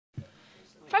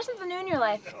Try something new in your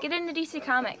life. Get into DC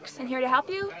Comics. And here to help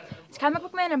you, it's Comic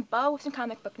Book Man and Bo with some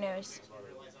comic book news.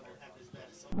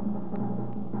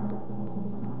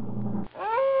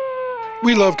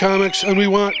 We love comics, and we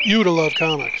want you to love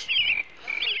comics.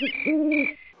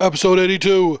 Episode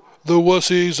 82, The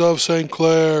Wussies of St.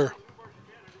 Clair.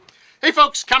 Hey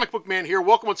folks, Comic Book Man here.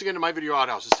 Welcome once again to my video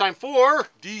outhouse. It's time for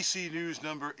DC News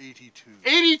number 82.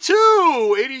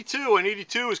 82, and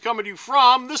 82 is coming to you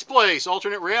from this place,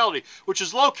 Alternate Reality, which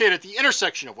is located at the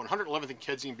intersection of 111th and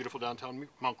Kedzie in beautiful downtown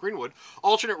Mount Greenwood.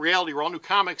 Alternate Reality, where all new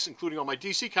comics, including all my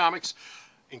DC comics,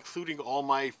 including all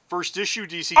my first issue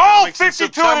DC comics in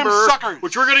September,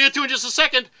 which we're going to get to in just a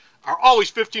second, are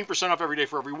always 15% off every day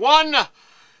for everyone.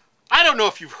 I don't know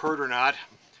if you've heard or not,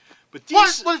 but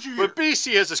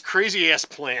BC has this crazy ass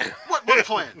plan. What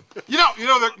plan?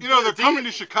 They're coming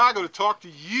to Chicago to talk to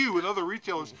you and other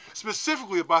retailers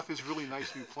specifically about this really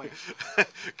nice new plan.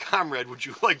 Comrade, would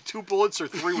you like 2 bullets or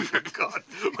 3 with your gun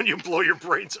when you blow your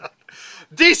brains out?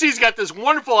 DC's got this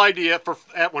wonderful idea for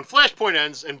when Flashpoint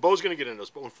ends, and Bo's going to get into this,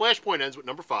 but when Flashpoint ends with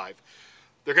number 5,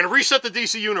 they're going to reset the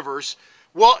DC universe.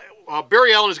 Well,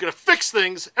 Barry Allen is going to fix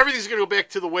things. Everything's going to go back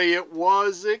to the way it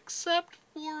was, except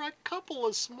for a couple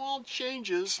of small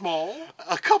changes.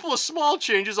 A couple of small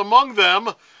changes, among them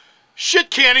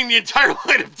shit-canning the entire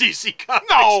line of DC comics.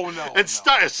 No.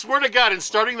 I swear to God, and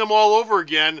starting them all over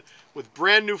again with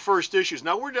brand new first issues.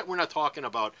 Now we're not talking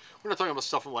about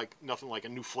stuff like nothing like a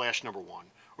new Flash #1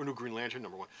 or new Green Lantern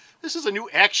 #1. This is a new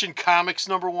Action Comics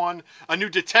 #1, a new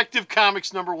Detective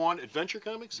Comics #1, Adventure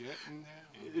Comics.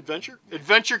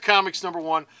 Adventure Comics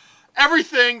 #1.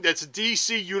 Everything that's a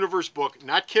DC Universe book,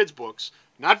 not kids' books,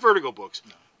 not Vertigo books,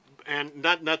 and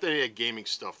not any of that gaming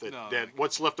stuff that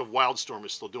what's left of Wildstorm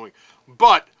is still doing.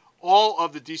 But all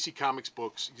of the DC Comics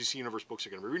books, DC Universe books, are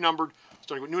going to be renumbered,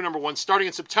 starting with new #1, starting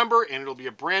in September, and it'll be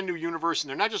a brand new universe. And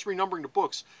they're not just renumbering the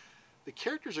books; the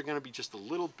characters are going to be just a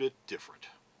little bit different.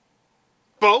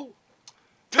 Bo,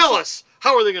 tell us,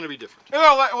 how are they going to be different?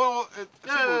 I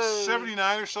think it was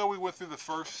 79 or so. We went through the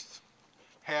first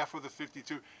half of the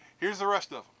 52. Here's the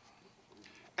rest of them.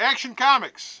 Action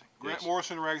Comics, Grant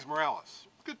Morrison and Rags Morales.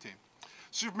 Good team.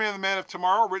 Superman the Man of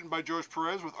Tomorrow, written by George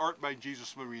Perez with art by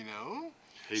Jesus Marino.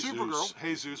 Supergirl,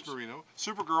 Jesus Marino.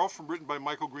 Supergirl, written by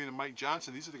Michael Green and Mike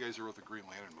Johnson. These are the guys who wrote the Green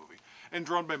Lantern movie. And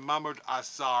drawn by Mahmoud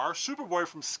Assar. Superboy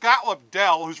from Scott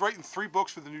Lobdell, who's writing 3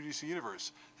 books for the new DC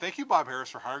Universe. Thank you, Bob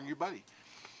Harris, for hiring your buddy.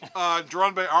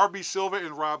 Drawn by R.B. Silva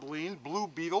and Rob Lean. Blue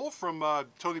Beetle from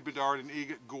Tony Bedard and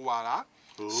Ig Guara.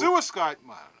 Suicide, I don't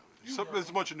know. There's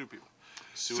a bunch of new people.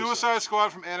 Suicide Squad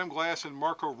from Adam Glass and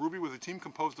Marco Ruby, with a team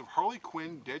composed of Harley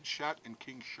Quinn, Deadshot, and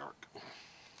King Shark.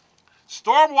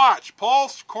 Stormwatch, Paul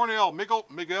Cornell, Miguel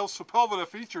Sepulveda,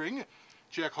 featuring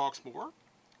Jack Hawksmoor,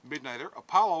 Midnighter,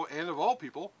 Apollo, and of all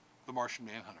people, the Martian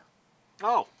Manhunter.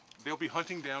 Oh. They'll be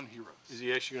hunting down heroes. Is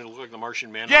he actually going to look like the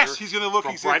Martian Manhunter? Yes, he's going to look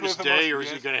from exactly Brightest like the Day, Martian. or is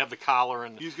he going to have the collar?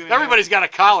 And everybody's got a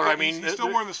collar. He's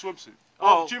still wearing the swimsuit.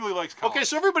 Oh, Jim Lee likes collars. Okay,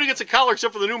 so everybody gets a collar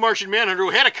except for the new Martian Manhunter,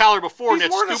 who had a collar before in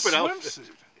that stupid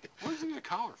outfit. What does he need a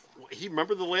collar for? He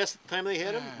remember the last time they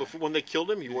had him before when they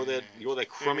killed him. He wore that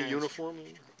crummy uniform.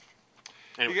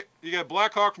 Anyway. You got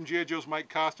Blackhawk from G.I. Joe's Mike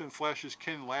Costa and Flash's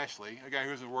Ken Lashley, a guy who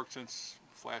hasn't worked since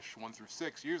Flash 1 through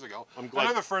 6 years ago.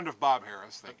 Another friend of Bob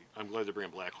Harris. Thank you. I'm glad they're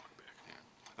bringing Blackhawk back. Yeah.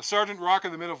 A Sergeant Rock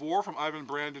and the Men of War from Ivan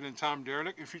Brandon and Tom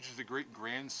Derenick. It features the great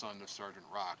grandson of Sergeant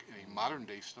Rock in a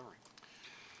modern-day story.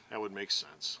 That would make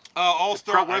sense.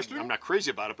 All-Star Western. I'm not crazy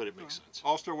about it, but it makes sense.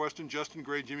 All-Star Western, Justin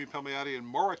Gray, Jimmy Palmiotti, and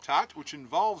Moritat, which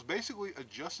involves basically a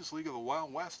Justice League of the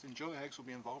Wild West, and Jonah Hex will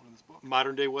be involved in this book.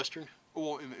 Modern day Western?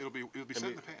 Well, it'll be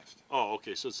set in the past. Oh,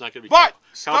 okay. So it's not going to be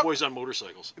cowboys on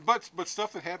motorcycles. But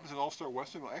stuff that happens in All-Star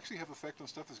Western will actually have effect on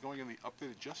stuff that's going in the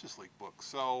updated Justice League book.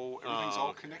 So everything's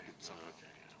all connected. So.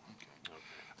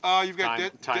 Okay. You've got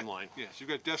timeline. Yes, you've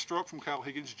got Deathstroke from Kyle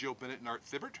Higgins, Joe Bennett, and Art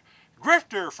Thibbert.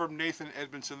 Grifter from Nathan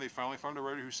Edmondson. They finally found a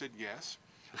writer who said yes,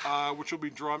 which will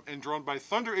be drawn by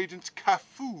Thunder Agents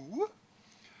Cafu.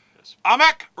 Yes.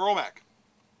 Omac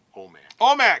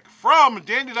from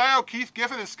Dan DiDio, Keith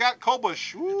Giffen, and Scott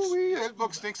Kolbush. Ooh, that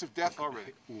book stinks of death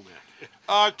already. Wait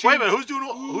a minute, who's doing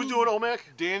Omac?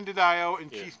 Dan DiDio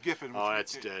and Keith Giffen. Oh,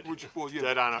 that's dead.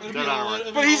 Dead on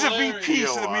arrival. But he's a VP,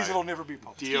 so that means it'll never be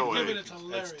published. DOA.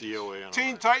 That's DOA.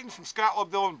 Teen Titans from Scott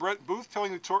Lobdell and Brent Booth,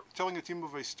 telling a team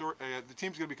of a story. The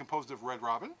team's going to be composed of Red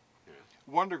Robin,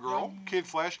 Wonder Girl, Kid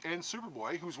Flash, and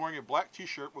Superboy, who's wearing a black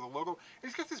T-shirt with a logo.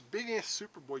 And he's got this big-ass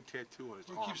Superboy tattoo on his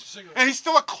arm. And he's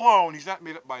still a clone. He's not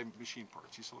made up by machine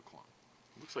parts. He's still a clone.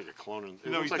 Looks like a clone.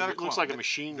 No, he's not a clone. Looks like a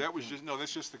machine.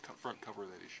 That's just the front cover of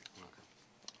that issue.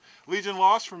 Legion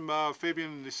Lost from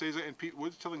Fabian Nicieza and Pete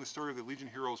Woods, telling the story of the Legion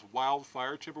heroes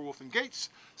Wildfire, Timberwolf, and Gates,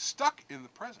 stuck in the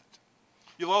present.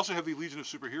 You'll also have the Legion of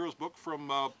Superheroes book from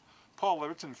Paul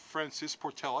Levitz and Francis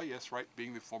Portela. Yes, right,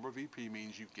 being the former VP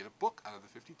means you get a book out of the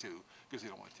 52 because they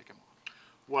don't want to take him off.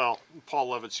 Well, Paul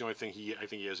Levitz, the only thing I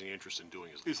think he has any interest in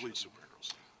doing is Legion of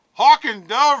Superheroes. Hawk and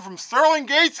Dove from Sterling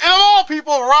Gates, and of all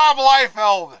people, Rob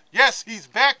Liefeld. Yes, he's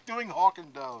back doing Hawk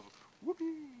and Dove. Whoopee.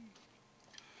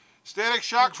 Static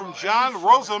Shock from John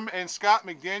Rosum and Scott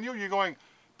McDaniel. You're going,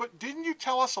 but didn't you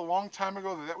tell us a long time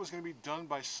ago that that was going to be done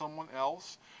by someone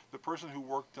else? The person who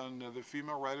worked on, the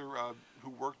female writer who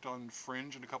worked on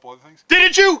Fringe and a couple other things.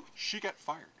 Didn't you? She got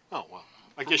fired. Oh, well.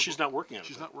 I guess she's not working on it.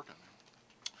 She's not working on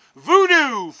it.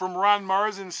 Voodoo from Ron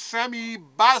Mars and Sami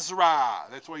Basra.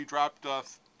 That's why he dropped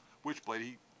Witchblade.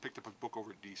 He picked up a book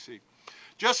over at DC.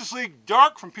 Justice League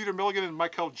Dark from Peter Milligan and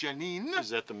Michael Janine. Is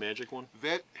that the magic one?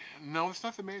 No, it's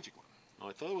not the magic one. Oh,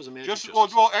 I thought it was a magic Justice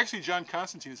well, actually, John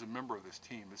Constantine is a member of this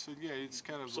team. So, yeah, it's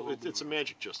kind of... So it's a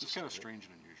magic Justice. It's kind of strange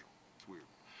and unusual. It's weird.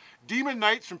 Demon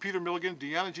Knights from Peter Milligan,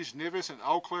 Diana Gis Neves, and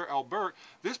Auclair Albert.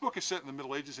 This book is set in the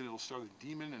Middle Ages, and it'll star the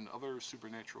demon and other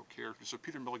supernatural characters. So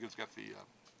Peter Milligan's got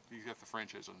the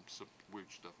franchise on some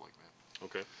weird stuff like that.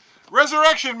 Okay.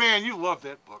 Resurrection Man, you loved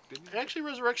that book, didn't you? Actually,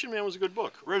 Resurrection Man was a good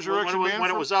book. Resurrection Man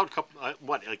when it was out,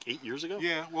 like 8 years ago?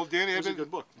 Yeah, well, Dan Abnett, it was a good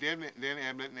book. Dan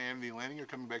Abnett and Andy Lanning are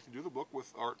coming back to do the book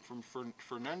with art from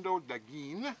Fernando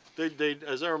Daguin. They,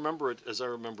 as I remember it,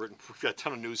 we've got a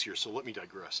ton of news here, so let me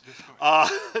digress.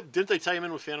 Didn't they tie him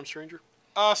in with Phantom Stranger?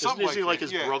 Something Isn't he like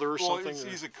his brother or something?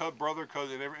 He's a brother,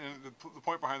 cousin, and the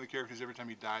point behind the character is every time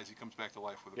he dies, he comes back to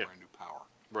life with a brand new power.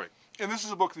 Right. And this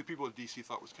is a book that people at DC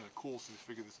thought was kind of cool, so they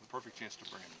figured this is the perfect chance to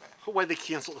bring him back. Why'd they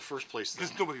cancel it in the first place then?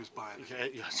 Because nobody was buying it.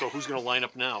 Okay, yeah, so who's going to line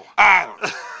up now? I don't know.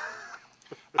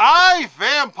 I,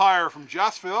 Vampire from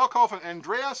Joss Fidelkov and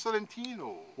Andrea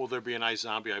Sorrentino. Will there be an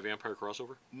iZombie, iVampire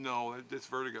crossover? No, it's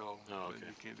Vertigo. Oh, okay.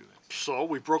 You can't do that. So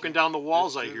we've broken down the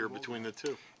walls, I hear, between the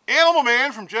two. Animal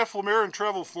Man from Jeff Lemire and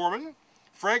Trevor Foreman.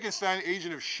 Frankenstein,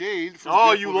 Agent of Shade from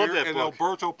Jeff you Lemire love that and book.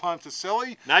 Alberto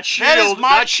Ponticelli. Not Shield,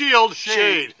 not Shield,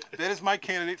 Shade. That is my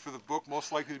candidate for the book,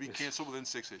 most likely to be canceled within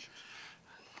 6 issues.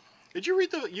 Did you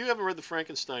read you haven't read the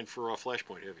Frankenstein for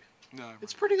Flashpoint, have you? No.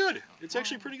 It's pretty good. It's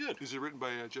actually pretty good. Is it written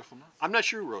by Jeff Lemire? I'm not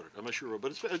sure who wrote it.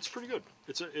 But it's pretty good.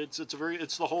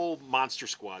 It's the whole Monster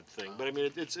Squad thing. But I mean,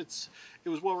 it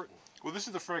was well written. Well, this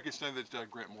is the Frankenstein that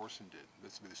Grant Morrison did.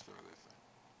 That's the story of that thing.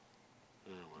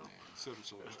 Oh, well. Yeah,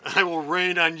 I will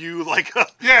rain on you like a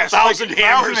thousand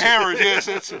hammers. Thousand hammers, yes,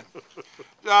 that's it.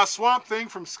 Swamp Thing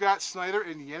from Scott Snyder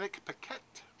and Yannick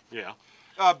Paquette. Yeah.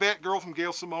 Batgirl from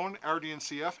Gail Simone,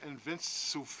 RDNCF, and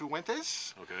Vince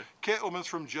Fuentes. Okay. Catwoman's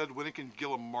from Judd Winnick and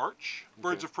Gilliam March. Okay.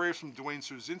 Birds of Prey from Dwayne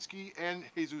Suzinski and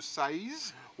Jesus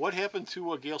Saiz. What happened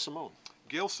to Gail Simone?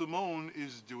 Gail Simone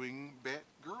is doing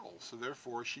Batgirl, so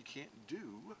therefore she can't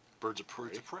do Birds of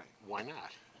Prey. Why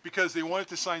not? Because they wanted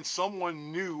to sign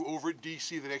someone new over at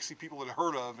DC that actually people had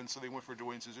heard of, and so they went for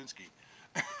Dwayne Suzinski.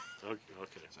 Okay.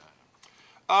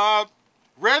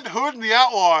 Red Hood and the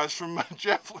Outlaws from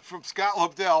Scott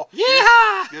Lobdell.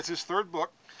 Yeah! That's his third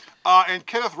book. And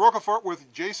Kenneth Rocafort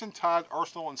with Jason Todd,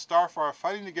 Arsenal, and Starfire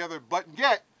fighting together, but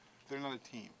yet they're not a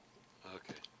team.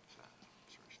 Okay.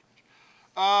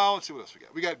 Let's see what else we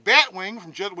got. We got Batwing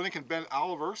from Judd Winnick and Ben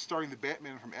Oliver, starring the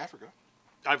Batman from Africa.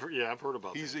 I've heard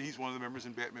about that. He's one of the members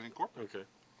in Batman Incorporated. Okay.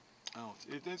 Oh,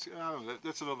 I don't know.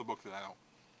 That's another book that I don't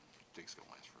think is going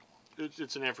to last for long.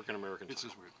 It's an African American. It's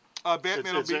just weird.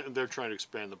 Batman they're trying to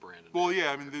expand the brand. Well,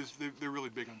 yeah, I mean, they're really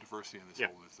big on diversity in this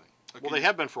whole thing. Okay. Well, they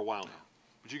have been for a while now.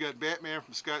 But you got Batman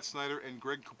from Scott Snyder and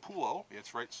Greg Capullo. Yeah,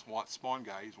 that's right, Spawn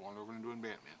guy. He's wandering over and doing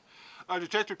Batman.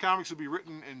 Detective Comics will be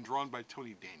written and drawn by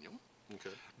Tony Daniel.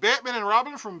 Okay. Batman and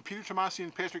Robin from Peter Tomasi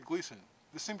and Patrick Gleason.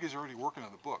 The same guys are already working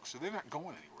on the book, so they're not going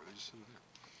anywhere. They're just sitting there.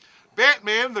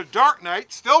 Batman, The Dark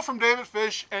Knight, still from David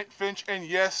Finch, and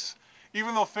yes,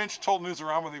 even though Finch told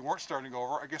Newsarama they weren't starting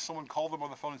over, I guess someone called them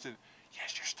on the phone and said,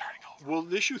 yes, you're starting over.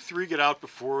 Will issue 3 get out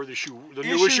before the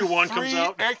new issue 1 comes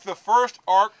out? The first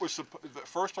arc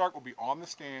will be on the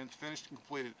stands, finished and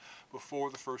completed before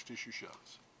the first issue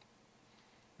shows.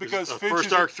 Because the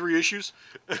first arc 3 issues?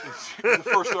 The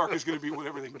first arc is going to be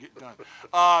whatever they can get done.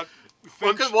 Well,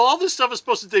 all this stuff is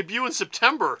supposed to debut in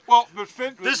September. Well, but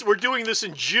we're doing this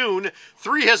in June.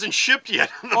 3 hasn't shipped yet.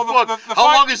 How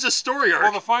long is this story arc?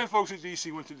 Well, the fine folks at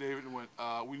DC went to David and went,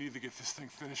 we need to get this thing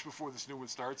finished before this new one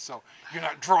starts, so you're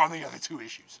not drawing the other 2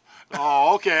 issues.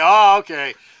 Oh,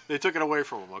 okay. They took it away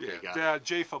from him. Okay, got it.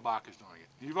 Jay Fabak is doing it.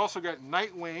 You've also got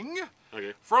Nightwing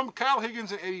Okay. From Kyle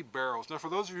Higgins and Eddie Barrows. Now, for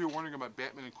those of you who are wondering about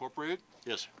Batman Incorporated,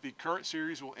 yes, the current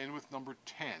series will end with number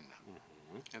 10.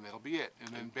 and that'll be it.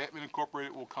 And then Batman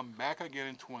Incorporated will come back again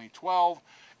in 2012,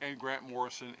 and Grant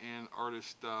Morrison and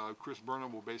artist Chris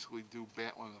Burnham will basically do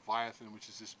Batman and Leviathan, which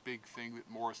is this big thing that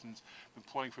Morrison's been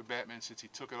playing for Batman since he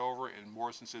took it over. And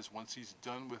Morrison says once he's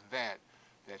done with that,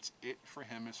 that's it for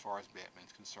him as far as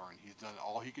Batman's concerned. He's done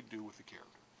all he could do with the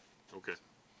character. Okay.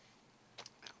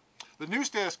 The new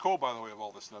status quo, by the way, of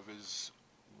all this stuff is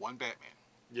one Batman.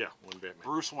 Yeah, one Batman.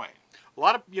 Bruce Wayne. A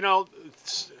lot of,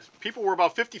 people were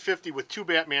about 50-50 with two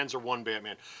Batmans or one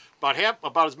Batman.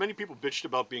 About as many people bitched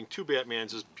about being two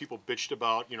Batmans as people bitched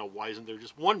about, why isn't there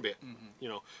just one Batman?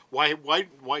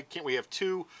 Why can't we have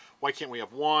two? Why can't we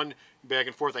have one? Back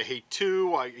and forth. I hate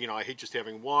two. I hate just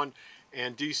having one.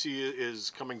 And DC is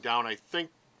coming down, I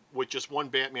think, with just one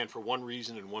Batman for one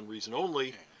reason and one reason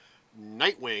only.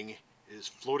 Nightwing is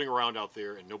floating around out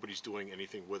there and nobody's doing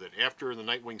anything with it. After the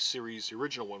Nightwing series, the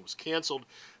original one, was canceled,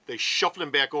 they shuffled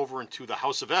him back over into the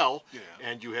House of El,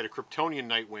 and you had a Kryptonian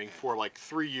Nightwing for like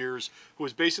 3 years, who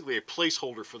was basically a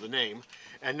placeholder for the name.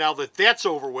 And now that that's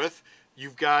over with,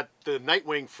 you've got the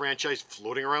Nightwing franchise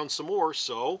floating around some more,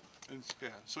 so...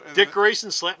 Dick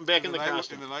Grayson slapped him back in the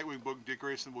costume. In the Nightwing book, Dick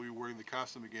Grayson will be wearing the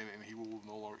costume again, and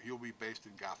he'll be based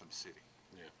in Gotham City.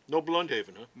 Yeah. No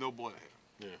Blüdhaven, huh? No Blüdhaven.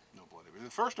 Yeah. No Blüdhaven.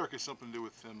 The first arc has something to do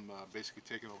with him basically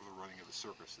taking over the running of the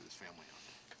circus that his family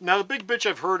owned. Now, the big bitch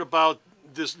I've heard about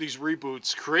these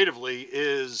reboots creatively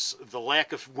is the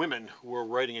lack of women who are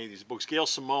writing any of these books. Gail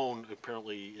Simone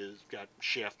apparently got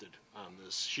shafted on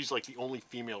this. She's like the only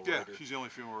female writer. Yeah, she's the only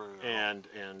female writer.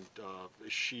 And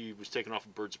she was taken off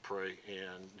of Birds of Prey,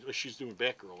 and she's doing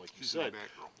Batgirl, like you said.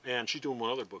 And she's doing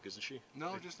one other book, isn't she?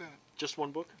 No, just that. Just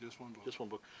one book? Just one book. Just one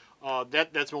book.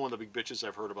 That's one of the big bitches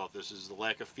I've heard about this, is the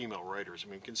lack of female writers.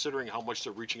 I mean, considering how much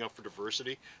they're reaching out for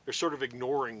diversity, they're sort of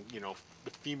ignoring,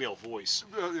 the female voice.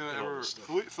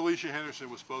 Felicia Henderson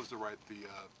was supposed to write the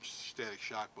Static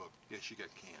Shock book. Yeah, she got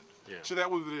canned. Yeah. So that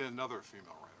would have been another female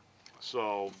writer.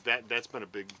 So that's been a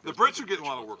big... The Brits are getting a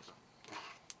lot of work done.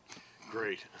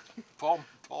 Great. Paul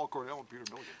Cornell and Peter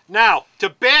Milligan. Now, to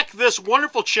back this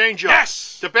wonderful change-up...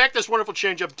 Yes! To back this wonderful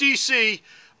change-up, DC,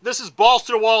 this is balls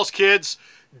to the walls, kids.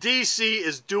 DC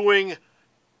is doing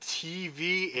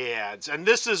TV ads. And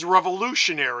this is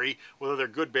revolutionary, whether they're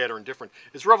good, bad, or indifferent.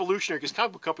 It's revolutionary because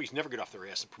comic book companies never get off their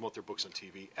ass and promote their books on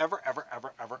TV. Ever, ever,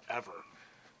 ever, ever, ever.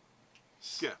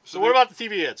 Yeah. So what about the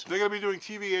TV ads? They're going to be doing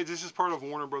TV ads. This is part of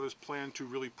Warner Brothers' plan to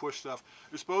really push stuff.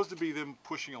 It's supposed to be them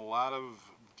pushing a lot of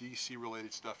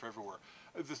DC-related stuff everywhere.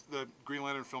 The Green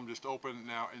Lantern film just opened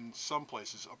now in some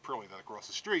places, apparently not across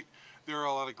the street. There are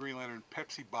a lot of Green Lantern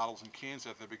Pepsi bottles and cans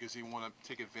out there because they want to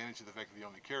take advantage of the fact that they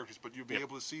own the characters. But you'll be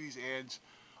able to see these ads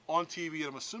on TV, and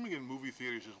I'm assuming in movie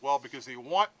theaters as well, because they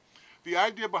want... The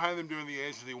idea behind them doing the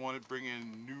ads is they want to bring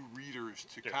in new readers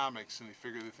to comics, and they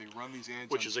figure that if they run these ads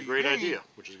Which is on a TV, great idea.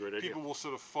 People will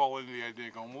sort of fall into the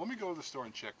idea going, well, let me go to the store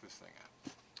and check this thing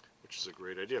out. Which is a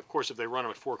great idea. Of course, if they run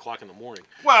them at 4 o'clock in the morning.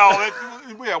 Well,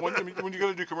 yeah, when you're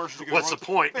going to do commercials, what's the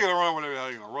point? They're going to run them whenever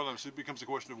they're going to run them, so it becomes a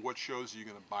question of what shows are you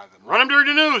going to buy them. Run them during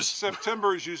the news!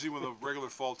 September is usually when the regular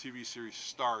fall TV series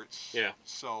starts. Yeah.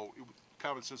 So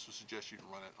common sense would suggest you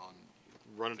run it on...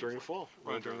 Run it during the fall.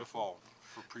 Run it during the fall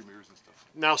for premieres and stuff.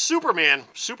 Now, Superman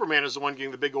is the one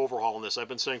getting the big overhaul in this. I've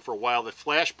been saying for a while that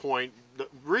Flashpoint, the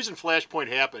reason Flashpoint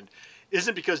happened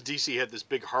isn't because DC had this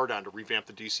big hard-on to revamp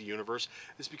the DC universe.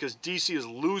 It's because DC is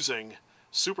losing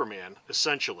Superman,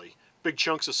 essentially, big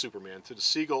chunks of Superman, to the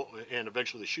Siegel and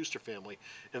eventually the Schuster family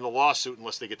in the lawsuit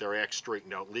unless they get their act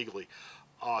straightened out legally.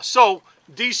 So,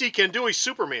 DC can do a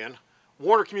Superman,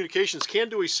 Warner Communications can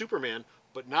do a Superman,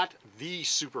 but not the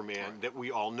Superman that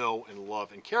we all know and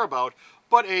love and care about,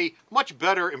 but a much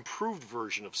better, improved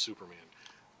version of Superman.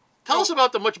 Tell us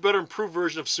about the much better, improved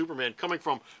version of Superman coming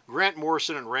from Grant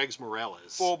Morrison and Rags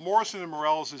Morales. Well, Morrison and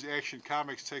Morales' Action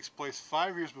Comics takes place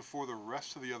 5 years before the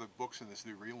rest of the other books in this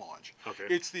new relaunch.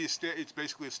 Okay. It's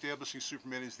basically establishing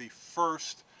Superman as the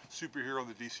first superhero in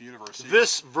the DC universe.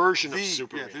 This version of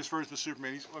Superman. Yeah, this version of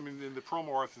Superman. In the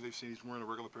promo art that they've seen, he's wearing a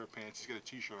regular pair of pants. He's got a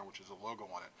T-shirt on, which has a logo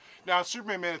on it. Now, in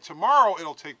Superman Man of Tomorrow,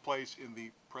 it'll take place in the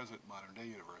present modern-day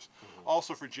universe.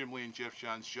 Also, for Jim Lee and Jeff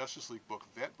Johns' Justice League book,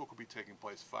 that book will be taking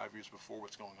place 5 years before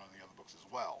what's going on in the other books as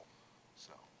well.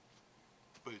 So,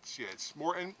 but it's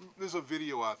more. And there's a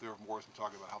video out there of Morrison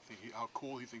talking about how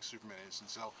cool he thinks Superman is, and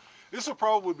so. This will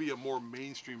probably be a more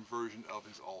mainstream version of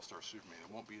his All-Star Superman.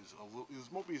 It won't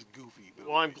be as goofy. But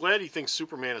well, I'm glad he thinks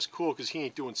Superman is cool because he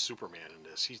ain't doing Superman in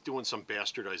this. He's doing some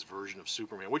bastardized version of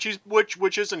Superman, which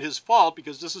isn't his fault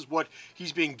because this is what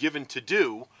he's being given to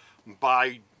do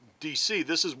by DC.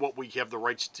 This is what we have the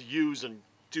rights to use and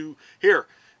do. Here,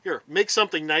 Here, make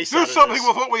something nice out Do of something this.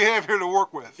 with what we have here to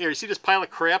work with. Here, you see this pile of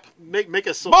crap? Make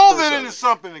a silk Mold purse it out into of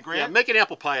something, Yeah, Grant. make an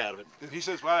apple pie out of it. And he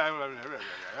says,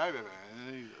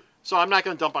 So I'm not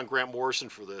going to dump on Grant Morrison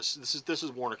for this. This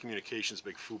is Warner Communications'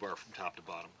 big foobar from top to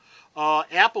bottom.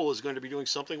 Apple is going to be doing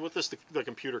something with this, the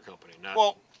computer company. Not,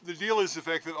 well, the deal is the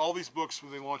fact that all these books,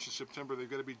 when they launch in September, they've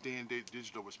got to be day and date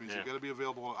digital, which means Yeah. they've got to be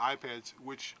available on iPads,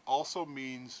 which also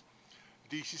means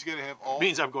DC's got to have all.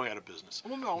 means I'm going out of business.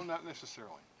 Well, no, not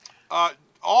necessarily.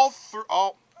 All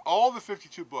the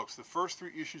 52 books, the first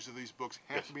 3 issues of these books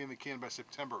have to be in the can by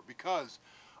September because,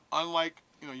 unlike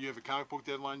you have a comic book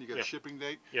deadline, you got a shipping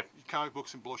date. Yeah. Comic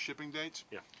books in both shipping dates.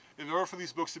 Yeah. In order for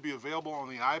these books to be available on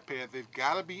the iPad, they've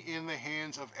got to be in the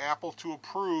hands of Apple to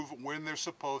approve when they're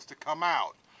supposed to come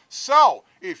out. So,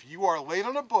 if you are late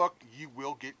on a book, you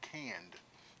will get canned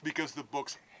because the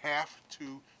books have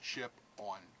to ship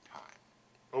on time.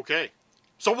 Okay.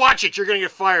 So watch it. You're going to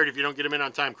get fired if you don't get them in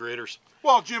on time, creators.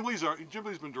 Well, Jim Lee's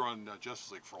been drawing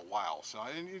Justice League for a while, so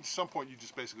at some point you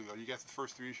just basically go, you got the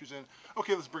first 3 issues in,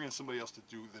 okay, let's bring in somebody else to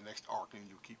do the next arc, and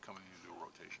you keep coming in to do a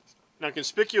rotation stuff. Now,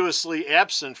 conspicuously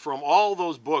absent from all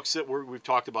those books that we've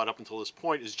talked about up until this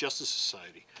point is Justice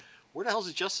Society. Where the hell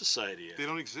is Justice Society at? They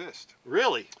don't exist.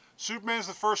 Really? Superman's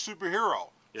the first superhero.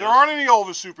 Yes. There aren't any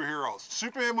older superheroes.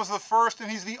 Superman was the first,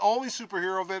 and he's the only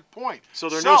superhero at that point. So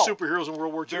there are no superheroes in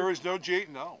World War II? There is no Jay.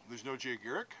 No, there's no Jay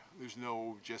Garrick. There's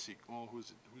no Jesse. Well,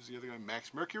 who's the other guy?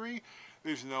 Max Mercury.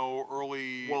 There's no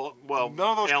early. Well,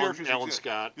 none of those characters Alan exist.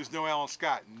 Scott. There's no Alan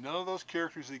Scott. None of those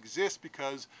characters exist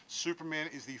because Superman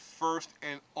is the first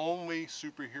and only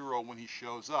superhero when he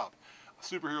shows up.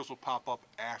 Superheroes will pop up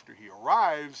after he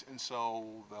arrives, and so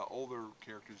the older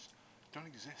characters don't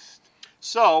exist.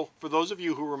 So, for those of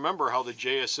you who remember how the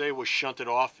JSA was shunted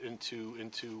off into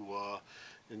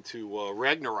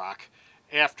Ragnarok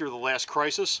after the last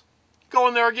crisis, go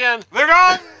in there again. They're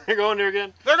gone. You're going there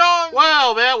again. They're gone.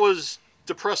 Wow, that was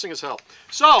depressing as hell.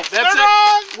 So that's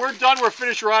it. We're done. We're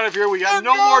finished. We're out of here. We got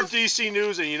no more DC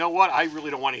news, and you know what? I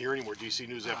really don't want to hear any more DC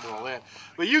news after all that.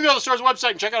 But you can go to the store's website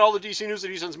and check out all the DC news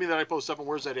that he sends me that I post up. And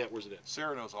where's that at? Where's it at?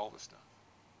 Sarah knows all this stuff.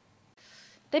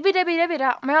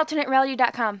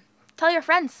 www.myalternatereality.com. Tell your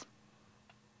friends.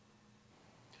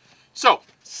 So,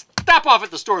 stop off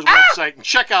at the store's website and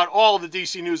check out all the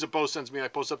DC news that Bo sends me. I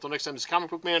post up till next time. This is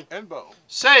Comic Book Man And Bo.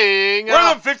 saying... Where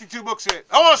are them 52 books at?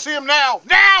 I want to see them now.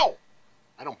 Now!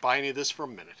 I don't buy any of this for a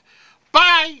minute.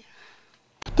 Bye!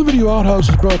 The Video Outhouse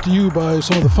is brought to you by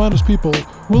some of the finest people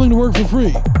willing to work for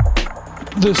free.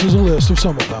 This is a list of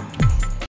some of them.